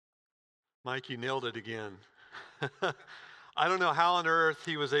Mike, you nailed it again. I don't know how on earth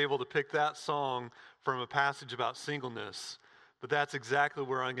he was able to pick that song from a passage about singleness, but that's exactly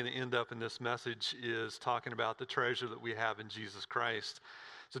where I'm going to end up in this message, is talking about the treasure that we have in Jesus Christ.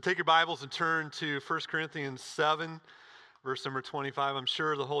 So take your Bibles and turn to 1 Corinthians 7, verse number 25. I'm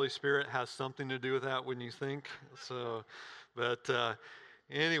sure the Holy Spirit has something to do with that, wouldn't you think? But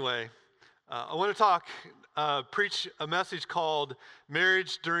anyway, I want to preach a message called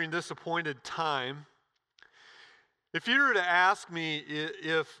Marriage During This Appointed Time. If you were to ask me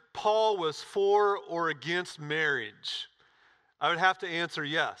if Paul was for or against marriage, I would have to answer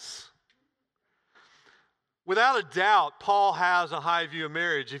yes. Without a doubt, Paul has a high view of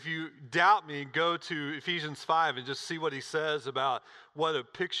marriage. If you doubt me, go to Ephesians 5 and just see what he says about what a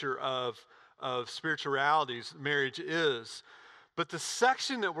picture of spirituality's marriage is. But the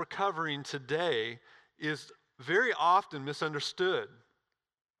section that we're covering today is very often misunderstood.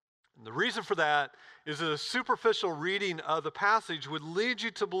 And the reason for that is that a superficial reading of the passage would lead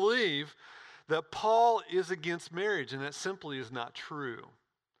you to believe that Paul is against marriage, and that simply is not true.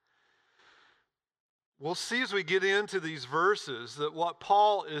 We'll see as we get into these verses that what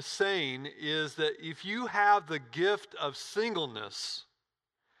Paul is saying is that if you have the gift of singleness,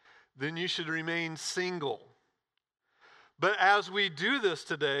 then you should remain single. But as we do this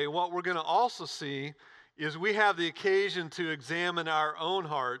today, what we're going to also see is we have the occasion to examine our own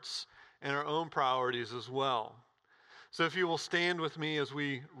hearts and our own priorities as well. So if you will stand with me as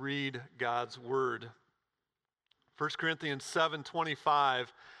we read God's word. 1 Corinthians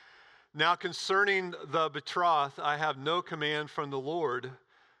 7:25. Now concerning the betrothed, I have no command from the Lord,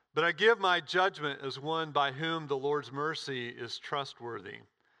 but I give my judgment as one by whom the Lord's mercy is trustworthy.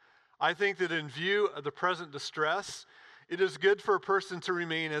 I think that in view of the present distress, it is good for a person to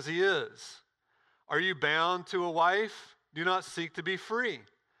remain as he is. Are you bound to a wife? Do not seek to be free.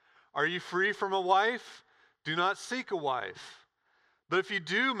 Are you free from a wife? Do not seek a wife. But if you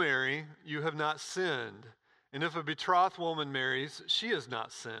do marry, you have not sinned. And if a betrothed woman marries, she has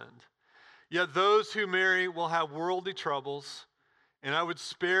not sinned. Yet those who marry will have worldly troubles, and I would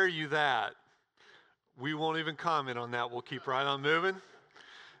spare you that. We won't even comment on that. We'll keep right on moving.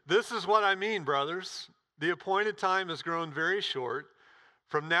 This is what I mean, brothers. The appointed time has grown very short.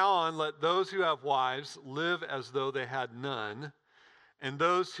 From now on, let those who have wives live as though they had none, and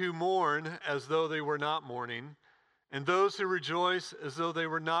those who mourn as though they were not mourning, and those who rejoice as though they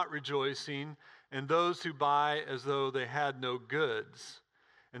were not rejoicing, and those who buy as though they had no goods,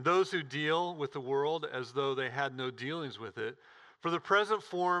 and those who deal with the world as though they had no dealings with it. For the present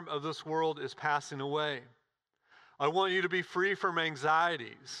form of this world is passing away. I want you to be free from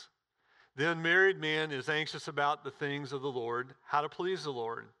anxieties. The unmarried man is anxious about the things of the Lord, how to please the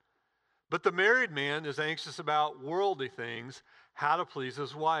Lord. But the married man is anxious about worldly things, how to please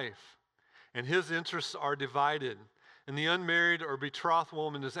his wife. And his interests are divided. And the unmarried or betrothed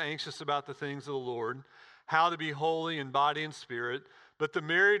woman is anxious about the things of the Lord, how to be holy in body and spirit. But the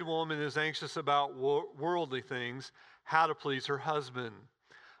married woman is anxious about worldly things, how to please her husband.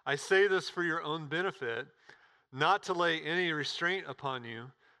 I say this for your own benefit, not to lay any restraint upon you,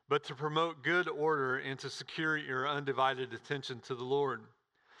 but to promote good order and to secure your undivided attention to the Lord.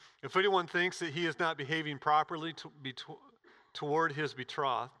 If anyone thinks that he is not behaving properly toward his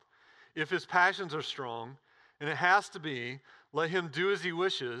betrothed, if his passions are strong, and it has to be, let him do as he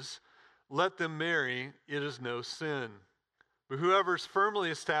wishes, let them marry, it is no sin. But whoever is firmly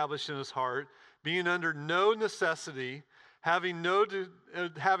established in his heart, being under no necessity, having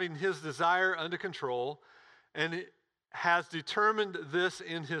his desire under control, and has determined this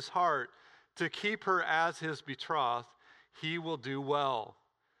in his heart, to keep her as his betrothed, he will do well.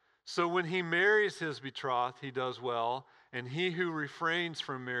 So when he marries his betrothed, he does well, and he who refrains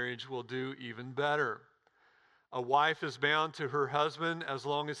from marriage will do even better. A wife is bound to her husband as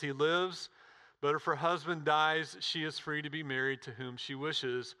long as he lives, but if her husband dies, she is free to be married to whom she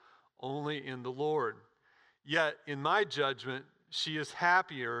wishes, only in the Lord. Yet, in my judgment, she is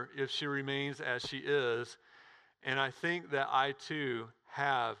happier if she remains as she is, and I think that I too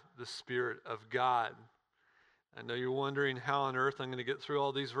have the Spirit of God. I know you're wondering how on earth I'm going to get through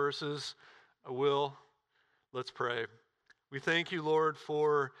all these verses. I will. Let's pray. We thank you, Lord,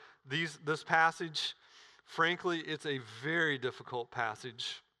 for this passage. Frankly, it's a very difficult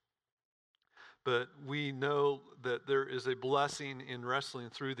passage, but we know that there is a blessing in wrestling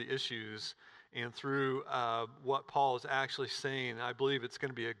through the issues and through what Paul is actually saying. I believe it's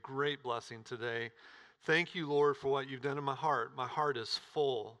going to be a great blessing today. Thank you, Lord, for what you've done in my heart. My heart is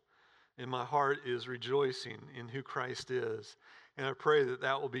full, and my heart is rejoicing in who Christ is. And I pray that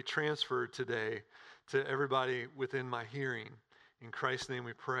that will be transferred today to everybody within my hearing. In Christ's name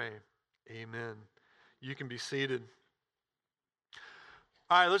we pray. Amen. You can be seated.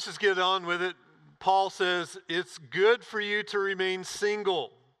 All right, let's just get on with it. Paul says it's good for you to remain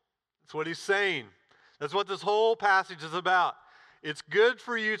single. That's what he's saying. That's what this whole passage is about. It's good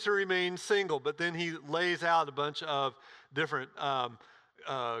for you to remain single, but then he lays out a bunch of different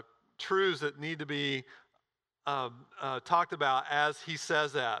truths that need to be talked about as he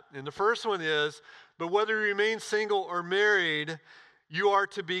says that. And the first one is, but whether you remain single or married, you are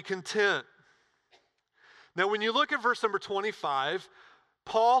to be content. Now, when you look at verse number 25,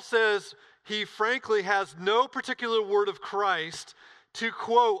 Paul says he frankly has no particular word of Christ to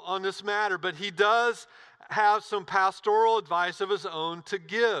quote on this matter, but he does have some pastoral advice of his own to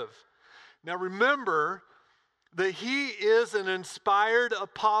give. Now, remember that he is an inspired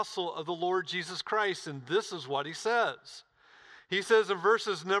apostle of the Lord Jesus Christ, and this is what he says. He says in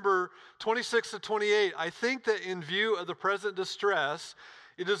verses number 26 to 28, I think that in view of the present distress,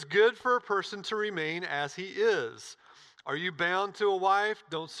 it is good for a person to remain as he is. Are you bound to a wife?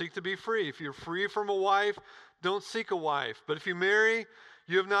 Don't seek to be free. If you're free from a wife, don't seek a wife. But if you marry,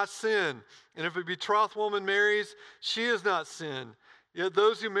 you have not sinned. And if a betrothed woman marries, she has not sinned. Yet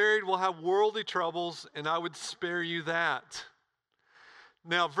those who married will have worldly troubles, and I would spare you that.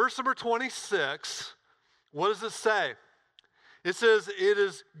 Now, verse number 26, what does it say? It says, it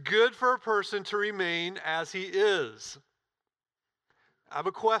is good for a person to remain as he is. I have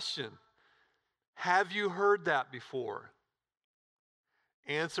a question. Have you heard that before?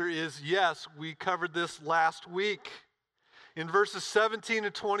 Answer is yes. We covered this last week. In verses 17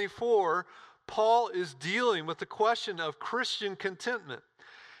 to 24, Paul is dealing with the question of Christian contentment.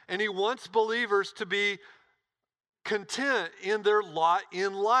 And he wants believers to be content in their lot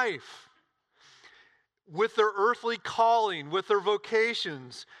in life. With their earthly calling, with their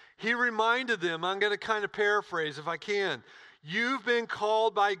vocations. He reminded them, I'm going to kind of paraphrase if I can. You've been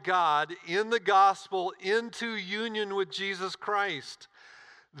called by God in the gospel into union with Jesus Christ.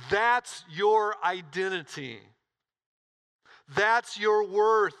 That's your identity. That's your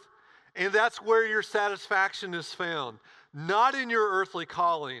worth. And that's where your satisfaction is found, not in your earthly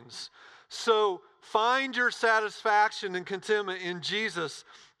callings. So find your satisfaction and contentment in Jesus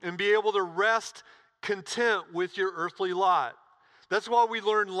and be able to rest content with your earthly lot. That's what we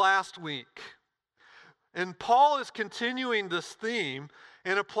learned last week. And Paul is continuing this theme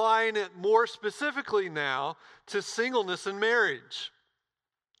and applying it more specifically now to singleness and marriage.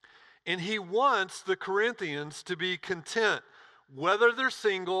 And he wants the Corinthians to be content, whether they're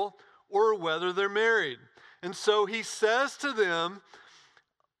single or whether they're married. And so he says to them,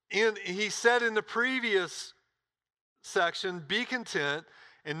 he said in the previous section, be content.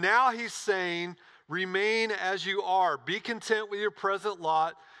 And now he's saying, remain as you are. Be content with your present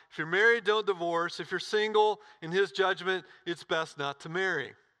lot. If you're married, don't divorce. If you're single, in his judgment, it's best not to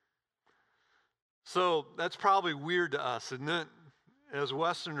marry. So that's probably weird to us, isn't it? As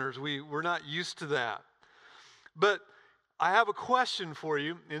Westerners, we're not used to that. But I have a question for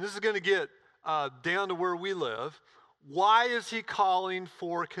you, and this is going to get down to where we live. Why is he calling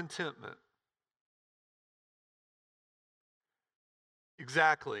for contentment?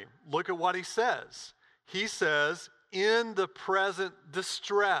 Exactly. Look at what he says. He says, in the present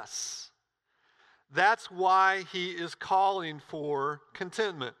distress. That's why he is calling for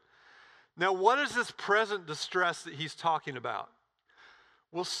contentment. Now, what is this present distress that he's talking about?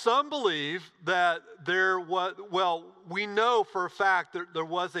 Well, some believe that we know for a fact that there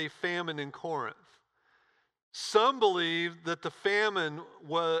was a famine in Corinth. Some believe that the famine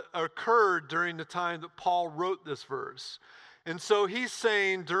occurred during the time that Paul wrote this verse. And so he's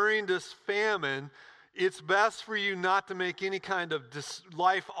saying during this famine, it's best for you not to make any kind of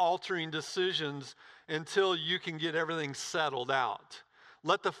life-altering decisions until you can get everything settled out.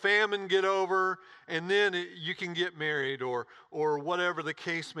 Let the famine get over, and then you can get married or whatever the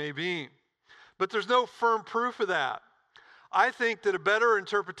case may be. But there's no firm proof of that. I think that a better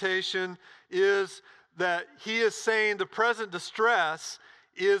interpretation is that he is saying the present distress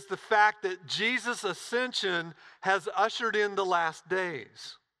is the fact that Jesus' ascension has ushered in the last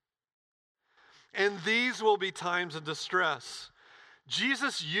days. And these will be times of distress.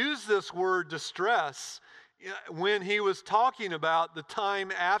 Jesus used this word distress when he was talking about the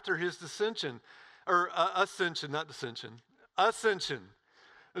time after his ascension. As a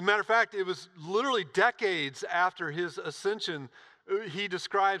matter of fact, it was literally decades after his ascension. He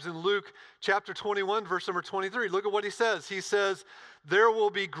describes in Luke chapter 21, verse number 23. Look at what he says. He says, there will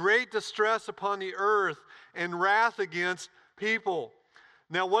be great distress upon the earth and wrath against people.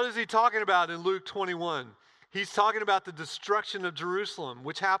 Now, what is he talking about in Luke 21? He's talking about the destruction of Jerusalem,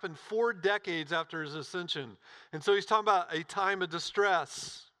 which happened 4 decades after his ascension. And so he's talking about a time of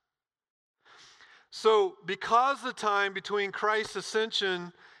distress. So because the time between Christ's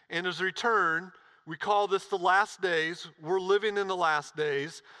ascension and his return, we call this the last days. We're living in the last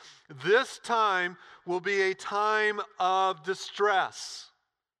days. This time will be a time of distress.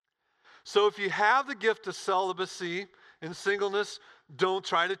 So if you have the gift of celibacy and singleness, don't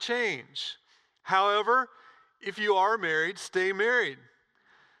try to change. However, if you are married, stay married.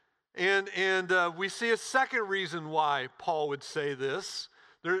 And we see a second reason why Paul would say this.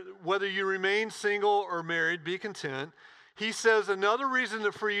 Whether you remain single or married, be content. He says another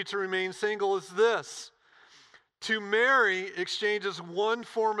reason for you to remain single is this. To marry exchanges one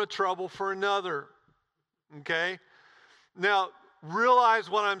form of trouble for another. Okay? Now, realize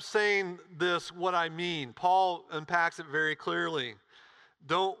what I'm saying what I mean. Paul unpacks it very clearly.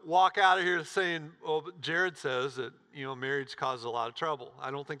 Don't walk out of here saying, oh, but Jared says that, marriage causes a lot of trouble. I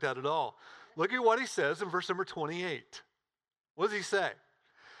don't think that at all. Look at what he says in verse number 28. What does he say?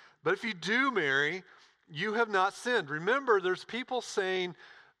 But if you do marry, you have not sinned. Remember, there's people saying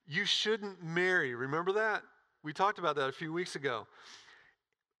you shouldn't marry. Remember that? We talked about that a few weeks ago.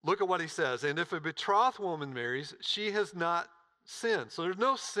 Look at what he says. And if a betrothed woman marries, she has not sinned. So there's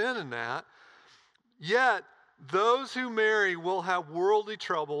no sin in that. Yet, those who marry will have worldly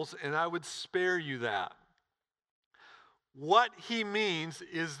troubles, and I would spare you that. What he means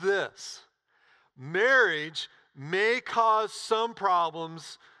is this. Marriage may cause some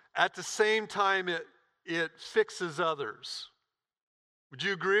problems, at the same time it fixes others. Would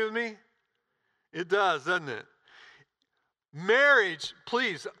you agree with me? It does, doesn't it? Marriage,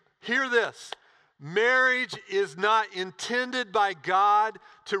 please hear this. Marriage is not intended by God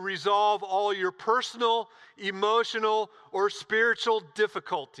to resolve all your personal, emotional, or spiritual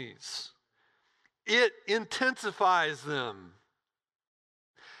difficulties. It intensifies them.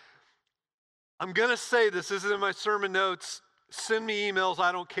 I'm going to say this isn't in my sermon notes. Send me emails,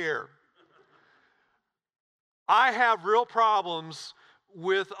 I don't care. I have real problems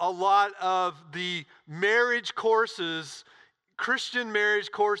with a lot of the marriage courses, Christian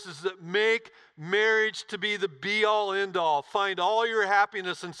marriage courses that make marriage to be the be-all, end-all. Find all your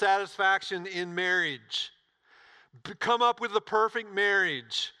happiness and satisfaction in marriage. Come up with the perfect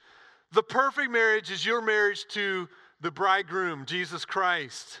marriage. The perfect marriage is your marriage to the bridegroom, Jesus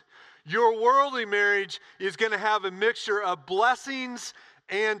Christ. Your worldly marriage is going to have a mixture of blessings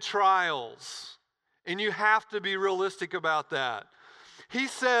and trials. And you have to be realistic about that. He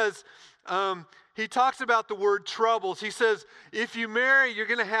says, he talks about the word troubles. He says, if you marry, you're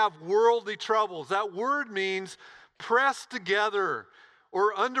going to have worldly troubles. That word means pressed together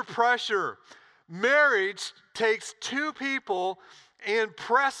or under pressure. Marriage takes two people and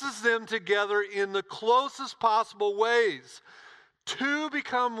presses them together in the closest possible ways. Two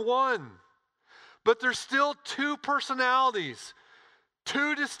become one. But there's still two personalities,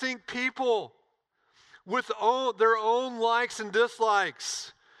 two distinct people with their own likes and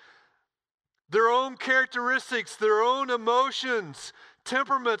dislikes, their own characteristics, their own emotions,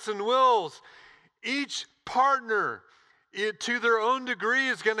 temperaments, and wills. Each partner, to their own degree,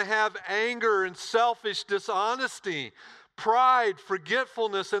 is going to have anger and selfish dishonesty, pride,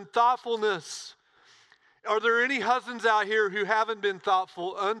 forgetfulness, and thoughtfulness. Are there any husbands out here who haven't been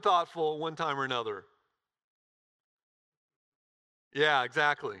unthoughtful one time or another? Yeah,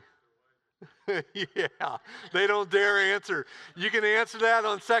 exactly. Yeah, they don't dare answer. You can answer that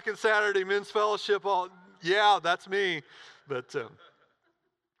on Second Saturday Men's Fellowship. Yeah, that's me. But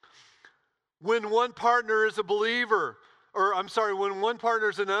when one partner is a believer, when one partner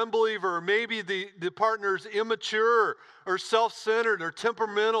is an unbeliever, or maybe the partner's immature or self-centered or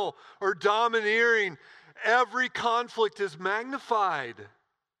temperamental or domineering, every conflict is magnified.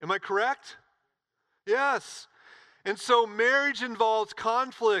 Am I correct? Yes. And so marriage involves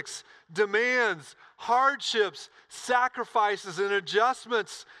conflicts, demands, hardships, sacrifices, and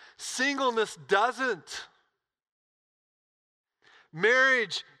adjustments. Singleness doesn't.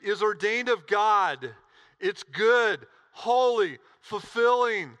 Marriage is ordained of God. It's good, holy,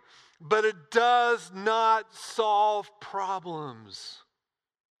 fulfilling, but it does not solve problems.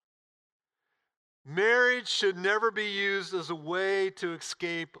 Marriage should never be used as a way to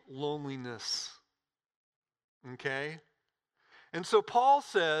escape loneliness. Okay? And so Paul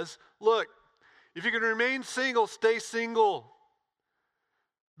says, look, if you can remain single, stay single.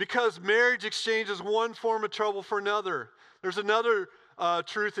 Because marriage exchanges one form of trouble for another. There's another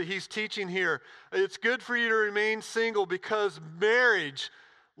truth that he's teaching here. It's good for you to remain single because marriage,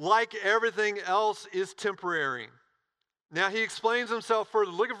 like everything else, is temporary. Now he explains himself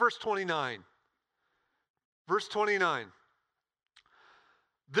further. Look at verse 29. Verse 29.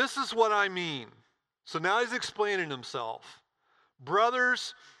 This is what I mean. So now he's explaining himself.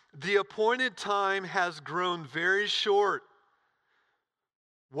 Brothers, The appointed time has grown very short.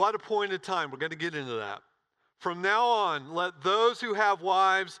 What appointed time? We're going to get into that. From now on, let those who have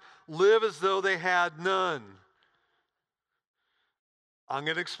wives live as though they had none. I'm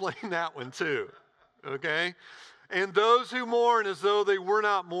going to explain that one too, okay? And those who mourn as though they were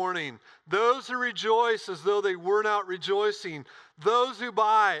not mourning. Those who rejoice as though they were not rejoicing. Those who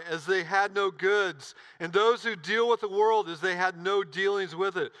buy as they had no goods. And those who deal with the world as they had no dealings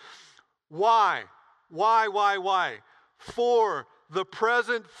with it. Why? Why? For the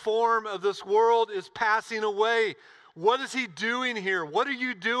present form of this world is passing away. What is he doing here? What are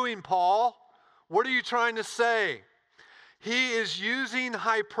you doing, Paul? What are you trying to say? He is using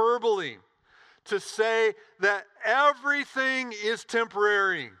hyperbole to say that everything is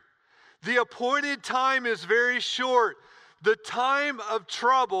temporary. The appointed time is very short. The time of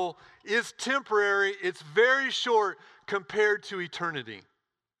trouble is temporary. It's very short compared to eternity.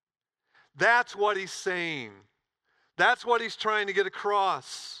 That's what he's saying. That's what he's trying to get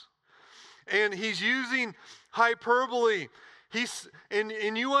across. And he's using hyperbole.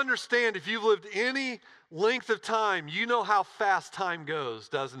 And you understand, if you've lived any length of time, you know how fast time goes,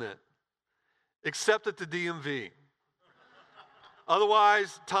 doesn't it? Except at the DMV.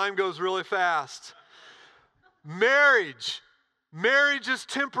 Otherwise, time goes really fast. Marriage is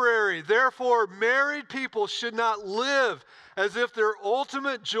temporary. Therefore, married people should not live as if their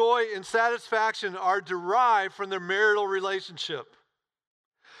ultimate joy and satisfaction are derived from their marital relationship.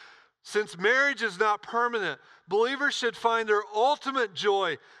 Since marriage is not permanent, believers should find their ultimate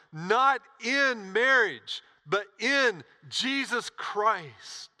joy not in marriage, but in Jesus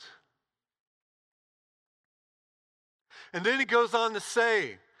Christ. And then he goes on to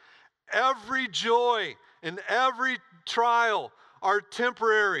say, every joy and every trial are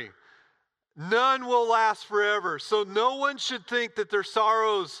temporary. None will last forever. So no one should think that their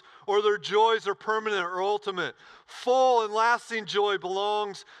sorrows or their joys are permanent or ultimate. Full and lasting joy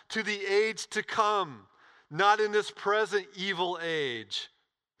belongs to the age to come, not in this present evil age.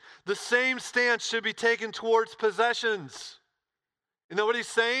 The same stance should be taken towards possessions. You know what he's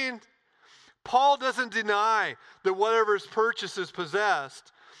saying? Paul doesn't deny that whatever is purchased is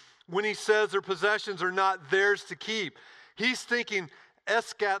possessed when he says their possessions are not theirs to keep. He's thinking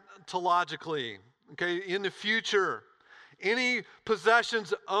eschatologically, okay, in the future. Any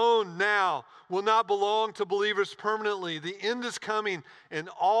possessions owned now will not belong to believers permanently. The end is coming, and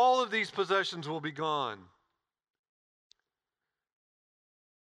all of these possessions will be gone.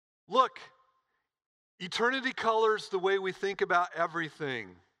 Look, eternity colors the way we think about everything.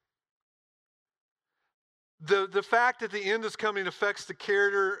 The fact that the end is coming affects the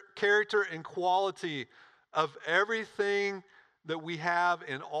character and quality of everything that we have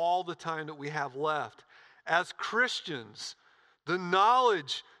and all the time that we have left. As Christians, the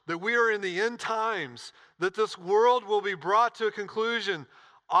knowledge that we are in the end times, that this world will be brought to a conclusion,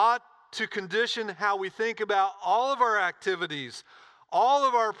 ought to condition how we think about all of our activities, all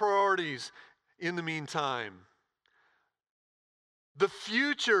of our priorities in the meantime. The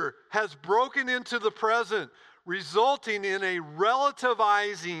future has broken into the present, resulting in a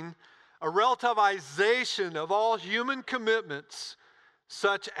relativization of all human commitments,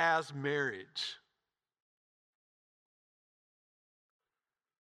 such as marriage.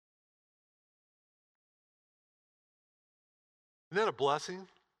 Isn't that a blessing?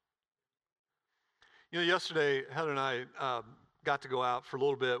 You know, yesterday, Heather and I got to go out for a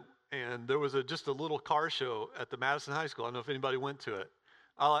little bit, and there was just a little car show at the Madison High School. I don't know if anybody went to it.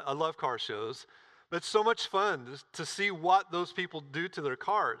 I love car shows. But it's so much fun to see what those people do to their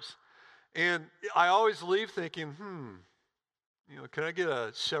cars. And I always leave thinking, can I get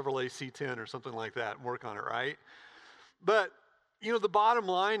a Chevrolet C10 or something like that and work on it, right? But, the bottom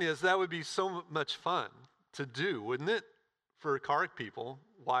line is that would be so much fun to do, wouldn't it? For car people,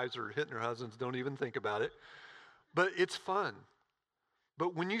 wives are hitting their husbands, don't even think about it. But it's fun.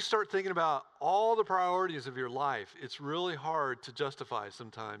 But when you start thinking about all the priorities of your life, it's really hard to justify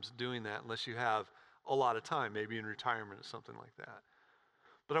sometimes doing that unless you have a lot of time, maybe in retirement or something like that.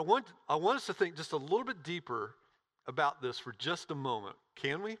 But I want us to think just a little bit deeper about this for just a moment.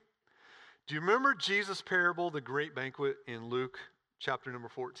 Can we? Do you remember Jesus' parable, the great banquet, in Luke chapter number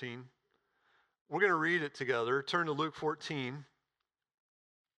 14? We're going to read it together. Turn to Luke 14,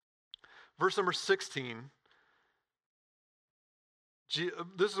 verse number 16.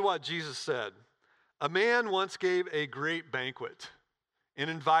 This is what Jesus said. A man once gave a great banquet and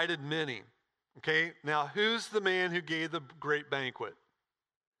invited many. Okay, now who's the man who gave the great banquet?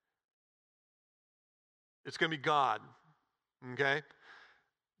 It's going to be God. Okay?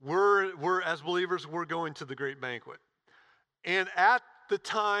 We're as believers, we're going to the great banquet. And at the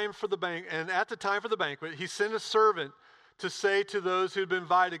time for the banquet, he sent a servant to say to those who had been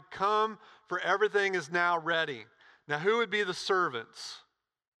invited, "Come, for everything is now ready." Now, who would be the servants?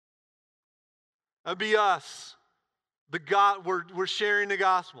 That'd be us. We're sharing the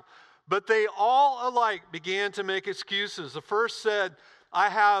gospel. But they all alike began to make excuses. The first said, "I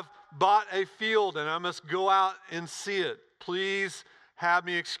have bought a field and I must go out and see it. Please have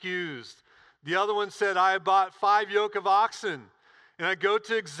me excused." The other one said, "I have bought 5 yoke of oxen and I go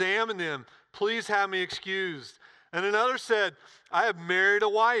to examine them. Please have me excused." And another said, "I have married a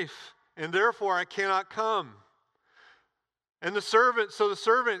wife and therefore I cannot come." And the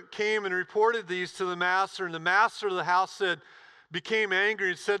servant came and reported these to the master, and the master of the house became angry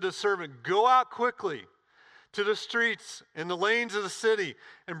and said to the servant, "Go out quickly to the streets and the lanes of the city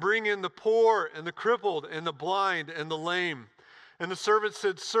and bring in the poor and the crippled and the blind and the lame." And the servant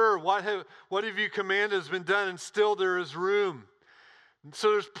said, "Sir, what have you commanded has been done, and still there is room." And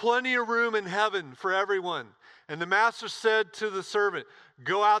so there's plenty of room in heaven for everyone. And the master said to the servant,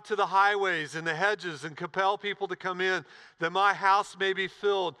 "Go out to the highways and the hedges and compel people to come in, that my house may be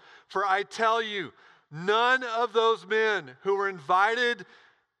filled. For I tell you, none of those men who were invited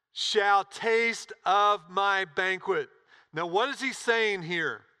shall taste of my banquet." Now, what is he saying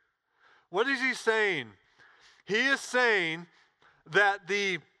here? What is he saying? He is saying that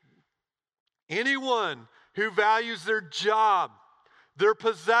anyone who values their job, their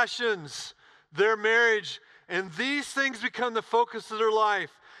possessions, their marriage, and these things become the focus of their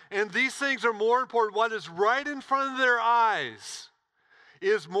life, and these things are more important, what is right in front of their eyes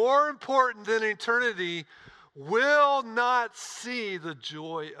is more important than eternity, will not see the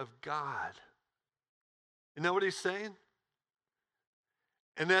joy of God. You know what he's saying?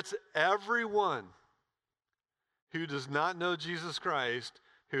 And that's everyone who does not know Jesus Christ,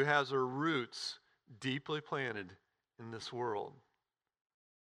 who has their roots deeply planted in this world.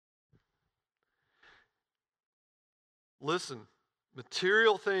 Listen,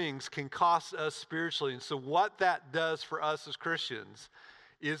 material things can cost us spiritually. And so what that does for us as Christians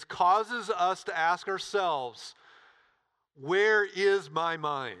is causes us to ask ourselves, where is my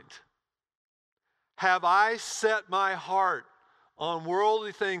mind? Have I set my heart on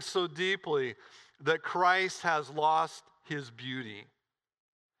worldly things so deeply that Christ has lost his beauty?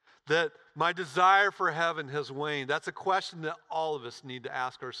 That my desire for heaven has waned? That's a question that all of us need to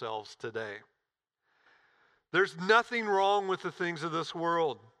ask ourselves today. There's nothing wrong with the things of this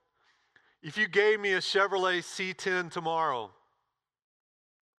world. If you gave me a Chevrolet C10 tomorrow,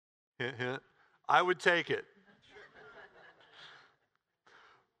 hint, hint, I would take it.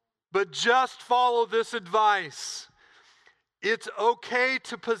 But just follow this advice. It's okay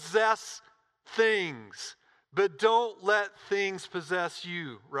to possess things, but don't let things possess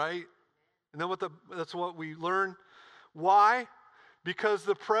you, right? And then that's what we learn. Why? Because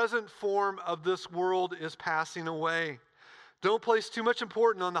the present form of this world is passing away. Don't place too much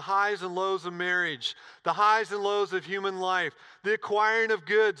importance on the highs and lows of marriage, the highs and lows of human life, the acquiring of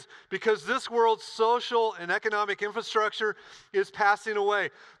goods, because this world's social and economic infrastructure is passing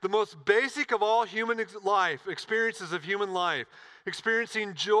away. The most basic of all human life, experiences of human life,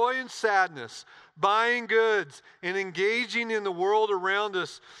 experiencing joy and sadness, buying goods, and engaging in the world around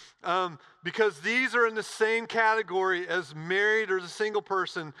us, because these are in the same category as married or the single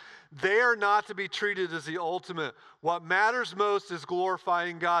person, they are not to be treated as the ultimate. What matters most is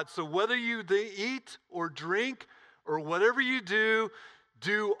glorifying God. So whether you eat or drink or whatever you do,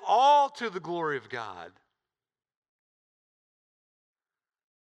 do all to the glory of God.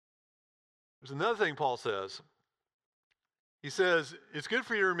 There's another thing Paul says. He says, it's good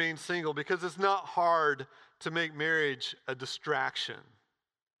for you to remain single because it's not hard to make marriage a distraction.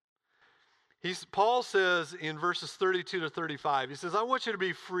 Paul says in verses 32 to 35, he says, I want you to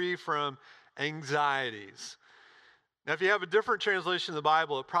be free from anxieties. Now, if you have a different translation of the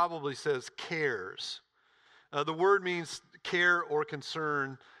Bible, it probably says cares. The word means care or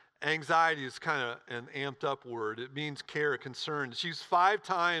concern. Anxiety is kind of an amped up word. It means care or concern. It's used 5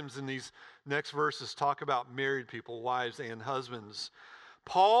 times in these next verses, talk about married people, wives and husbands.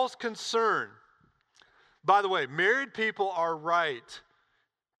 Paul's concern, by the way, married people are right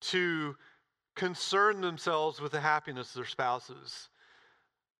to concern themselves with the happiness of their spouses.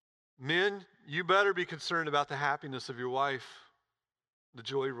 Men, you better be concerned about the happiness of your wife, the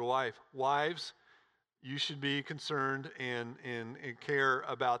joy of your wife. Wives, you should be concerned and care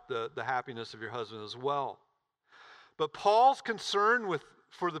about the happiness of your husband as well. But Paul's concern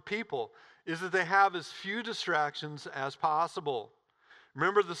for the people is that they have as few distractions as possible.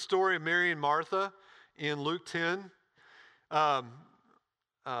 Remember the story of Mary and Martha in Luke 10?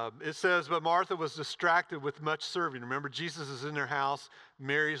 it says, but Martha was distracted with much serving. Remember, Jesus is in their house.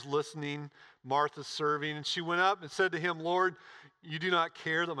 Mary's listening. Martha's serving. And she went up and said to him, Lord, you do not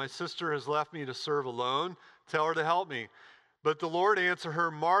care that my sister has left me to serve alone. Tell her to help me. But the Lord answered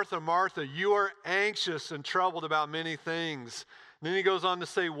her, Martha, Martha, you are anxious and troubled about many things. And then he goes on to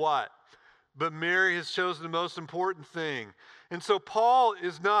say what? But Mary has chosen the most important thing. And so Paul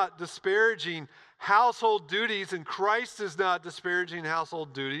is not disparaging household duties, and Christ is not disparaging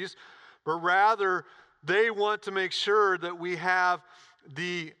household duties, but rather they want to make sure that we have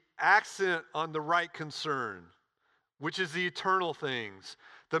the accent on the right concern, which is the eternal things.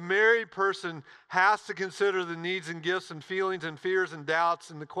 The married person has to consider the needs and gifts and feelings and fears and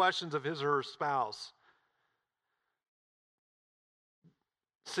doubts and the questions of his or her spouse.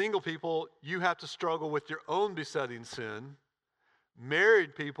 Single people, you have to struggle with your own besetting sin.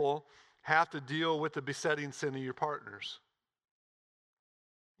 Married people have to deal with the besetting sin of your partners.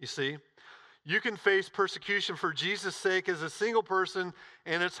 You see, you can face persecution for Jesus' sake as a single person,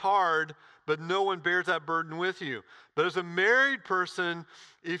 and it's hard, but no one bears that burden with you. But as a married person,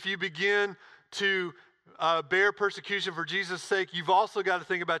 if you begin to bear persecution for Jesus' sake, you've also got to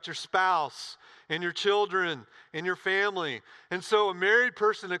think about your spouse and your children and your family. And so a married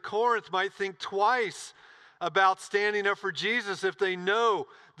person at Corinth might think twice about standing up for Jesus if they know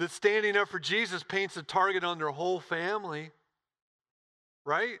that standing up for Jesus paints a target on their whole family.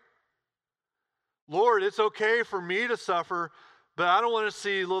 Right? Lord, it's okay for me to suffer, but I don't want to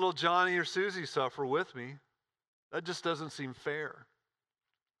see little Johnny or Susie suffer with me. That just doesn't seem fair.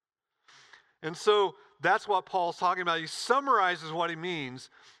 And so that's what Paul's talking about. He summarizes what he means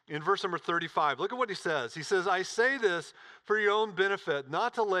in verse number 35. Look at what he says. He says, I say this for your own benefit,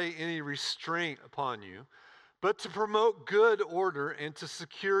 not to lay any restraint upon you, but to promote good order and to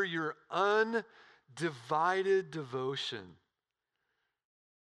secure your undivided devotion.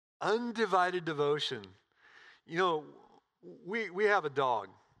 Undivided devotion. You know, we have a dog.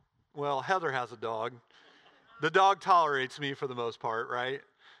 Well, Heather has a dog. The dog tolerates me for the most part, right?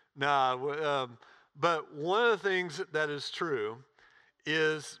 But one of the things that is true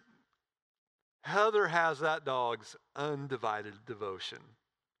is Heather has that dog's undivided devotion,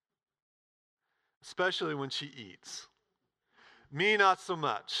 especially when she eats. Me, not so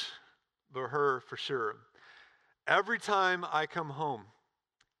much, but her for sure. Every time I come home,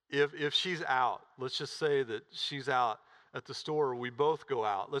 if she's out, let's just say that she's out at the store, we both go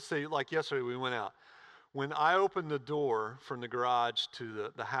out. Let's say like yesterday we went out. When I open the door from the garage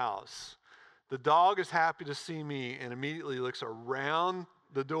to the house, the dog is happy to see me and immediately looks around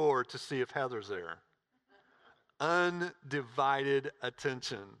the door to see if Heather's there. Undivided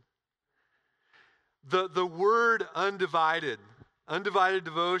attention. The word undivided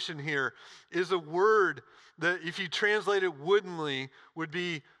devotion here is a word that if you translate it woodenly would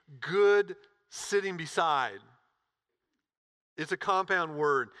be good sitting beside. It's a compound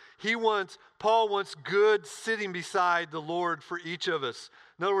word. Paul wants good sitting beside the Lord for each of us.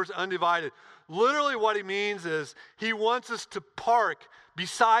 In other words, undivided. Literally what he means is he wants us to park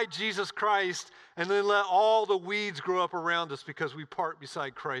beside Jesus Christ and then let all the weeds grow up around us because we park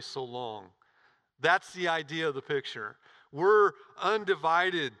beside Christ so long. That's the idea of the picture. We're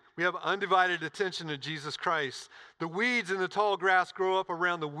undivided. We have undivided attention to Jesus Christ. The weeds and the tall grass grow up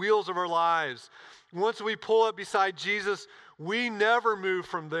around the wheels of our lives. Once we pull up beside Jesus, we never move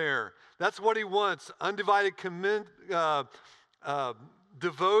from there. That's what he wants, undivided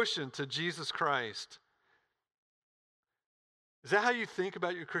devotion to Jesus Christ. Is that how you think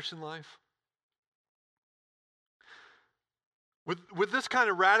about your Christian life? With this kind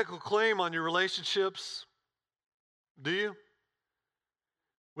of radical claim on your relationships, do you?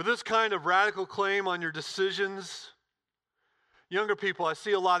 With this kind of radical claim on your decisions? Younger people, I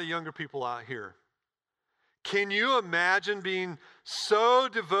see a lot of younger people out here. Can you imagine being so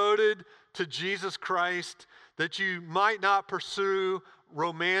devoted to Jesus Christ that you might not pursue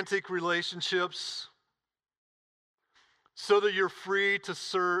romantic relationships so that you're free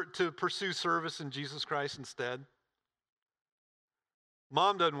to pursue service in Jesus Christ instead?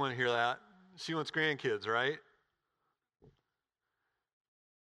 Mom doesn't want to hear that. She wants grandkids, right?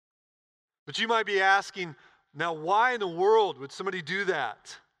 But you might be asking, now why in the world would somebody do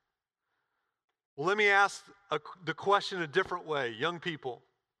that? Well, let me ask the question a different way, young people.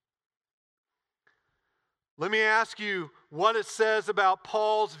 Let me ask you what it says about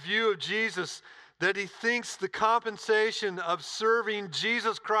Paul's view of Jesus, that he thinks the compensation of serving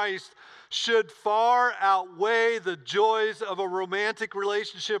Jesus Christ should far outweigh the joys of a romantic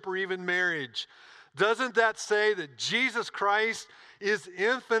relationship or even marriage. Doesn't that say that Jesus Christ is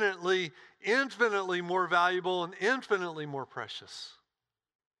infinitely more valuable and infinitely more precious?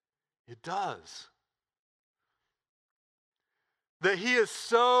 It does. That he is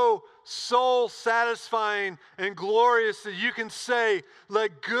so soul satisfying and glorious that you can say,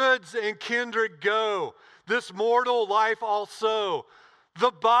 let goods and kindred go, this mortal life also.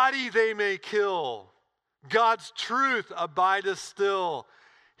 The body they may kill, God's truth abideth still.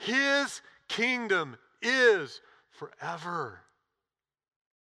 His kingdom is forever.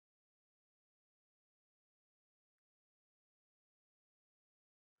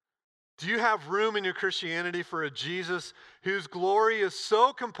 Do you have room in your Christianity for a Jesus whose glory is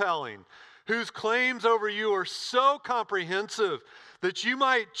so compelling, whose claims over you are so comprehensive, that you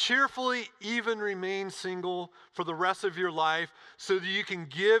might cheerfully even remain single for the rest of your life so that you can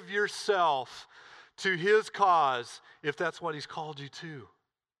give yourself to his cause if that's what he's called you to?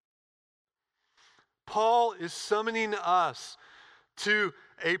 Paul is summoning us to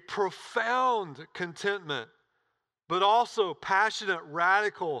a profound contentment, but also passionate,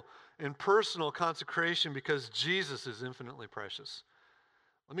 radical, and personal consecration because Jesus is infinitely precious.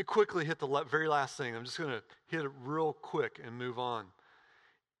 Let me quickly hit the very last thing. I'm just going to hit it real quick and move on.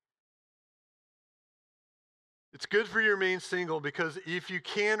 It's good for you to remain single because if you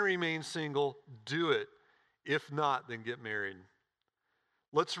can remain single, do it. If not, then get married.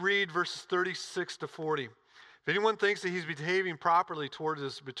 Let's read verses 36 to 40. If anyone thinks that he's behaving properly towards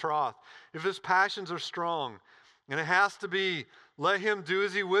his betrothed, if his passions are strong, and it has to be, let him do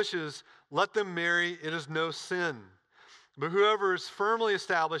as he wishes, let them marry, it is no sin. But whoever is firmly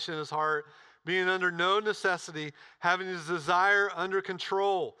established in his heart, being under no necessity, having his desire under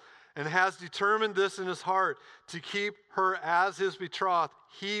control, and has determined this in his heart, to keep her as his betrothed,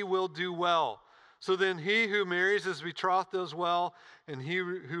 he will do well. So then he who marries his betrothed does well, and he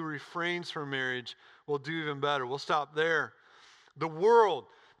who refrains from marriage will do even better. We'll stop there. The world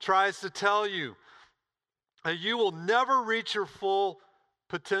tries to tell you that you will never reach your full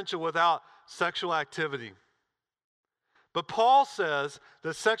potential without sexual activity. But Paul says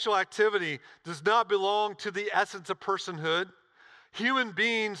that sexual activity does not belong to the essence of personhood. Human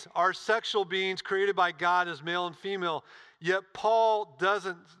beings are sexual beings created by God as male and female, yet Paul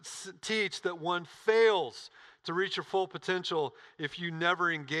doesn't teach that one fails to reach your full potential if you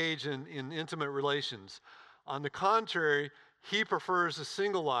never engage in intimate relations. On the contrary, he prefers a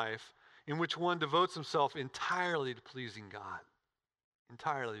single life in which one devotes himself entirely to pleasing God.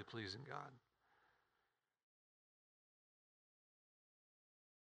 Entirely to pleasing God.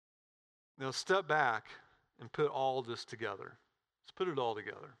 Now step back and put all this together. Let's put it all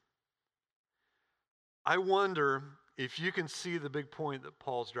together. I wonder if you can see the big point that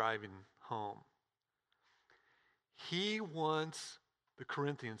Paul's driving home. He wants the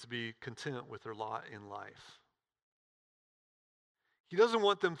Corinthians to be content with their lot in life. He doesn't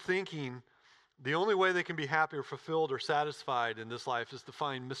want them thinking the only way they can be happy or fulfilled or satisfied in this life is to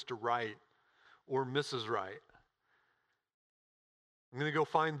find Mr. Right or Mrs. Right. I'm going to go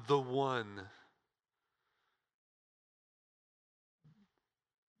find the one.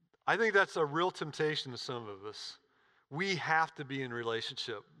 I think that's a real temptation to some of us. We have to be in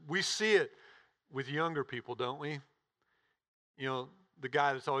relationship. We see it with younger people, don't we? You know, the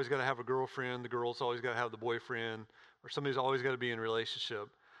guy that's always got to have a girlfriend, the girl's always got to have the boyfriend, or somebody's always got to be in a relationship.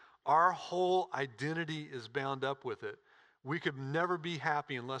 Our whole identity is bound up with it. We could never be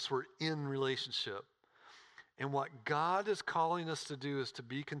happy unless we're in relationship. And what God is calling us to do is to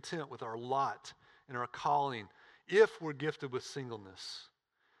be content with our lot and our calling if we're gifted with singleness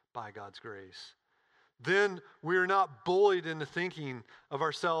by God's grace. Then we're not bullied into thinking of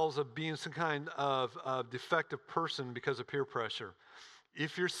ourselves of being some kind of defective person because of peer pressure.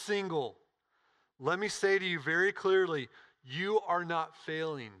 If you're single, let me say to you very clearly, you are not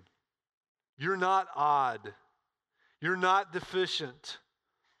failing. You're not odd. You're not deficient.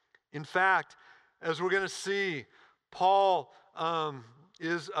 In fact, as we're going to see, Paul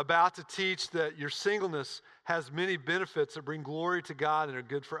is about to teach that your singleness has many benefits that bring glory to God and are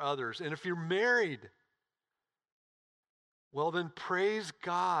good for others. And if you're married, well then praise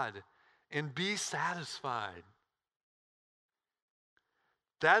God and be satisfied.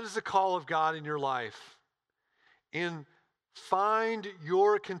 That is the call of God in your life. And find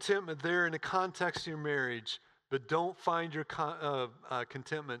your contentment there in the context of your marriage, but don't find your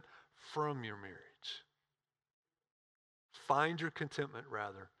contentment from your marriage. Find your contentment,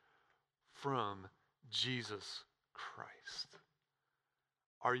 rather, from Jesus Christ.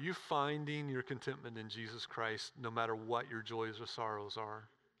 Are you finding your contentment in Jesus Christ no matter what your joys or sorrows are?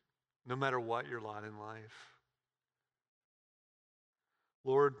 No matter what your lot in life?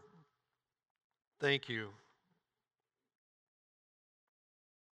 Lord, thank you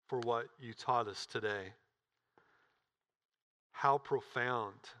for what you taught us today. How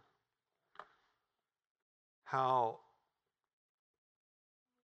profound how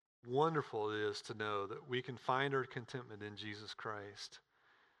wonderful it is to know that we can find our contentment in Jesus Christ.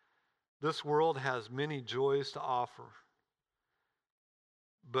 This world has many joys to offer,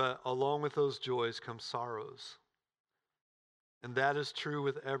 but along with those joys come sorrows. And that is true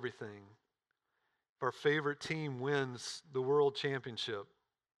with everything. If our favorite team wins the world championship,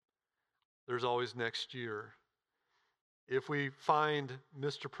 there's always next year. If we find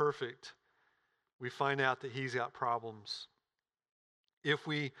Mr. Perfect, we find out that he's got problems. If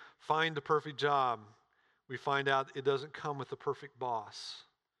we find the perfect job, we find out it doesn't come with the perfect boss.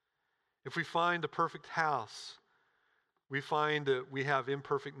 If we find the perfect house, we find that we have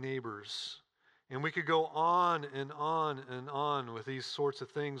imperfect neighbors. And we could go on and on and on with these sorts of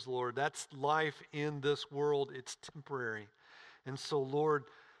things, Lord. That's life in this world. It's temporary. And so, Lord,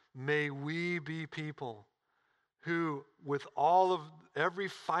 may we be people who, with all of every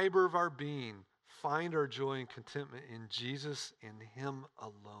fiber of our being, find our joy and contentment in Jesus and Him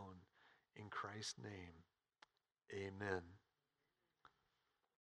alone. In Christ's name, amen.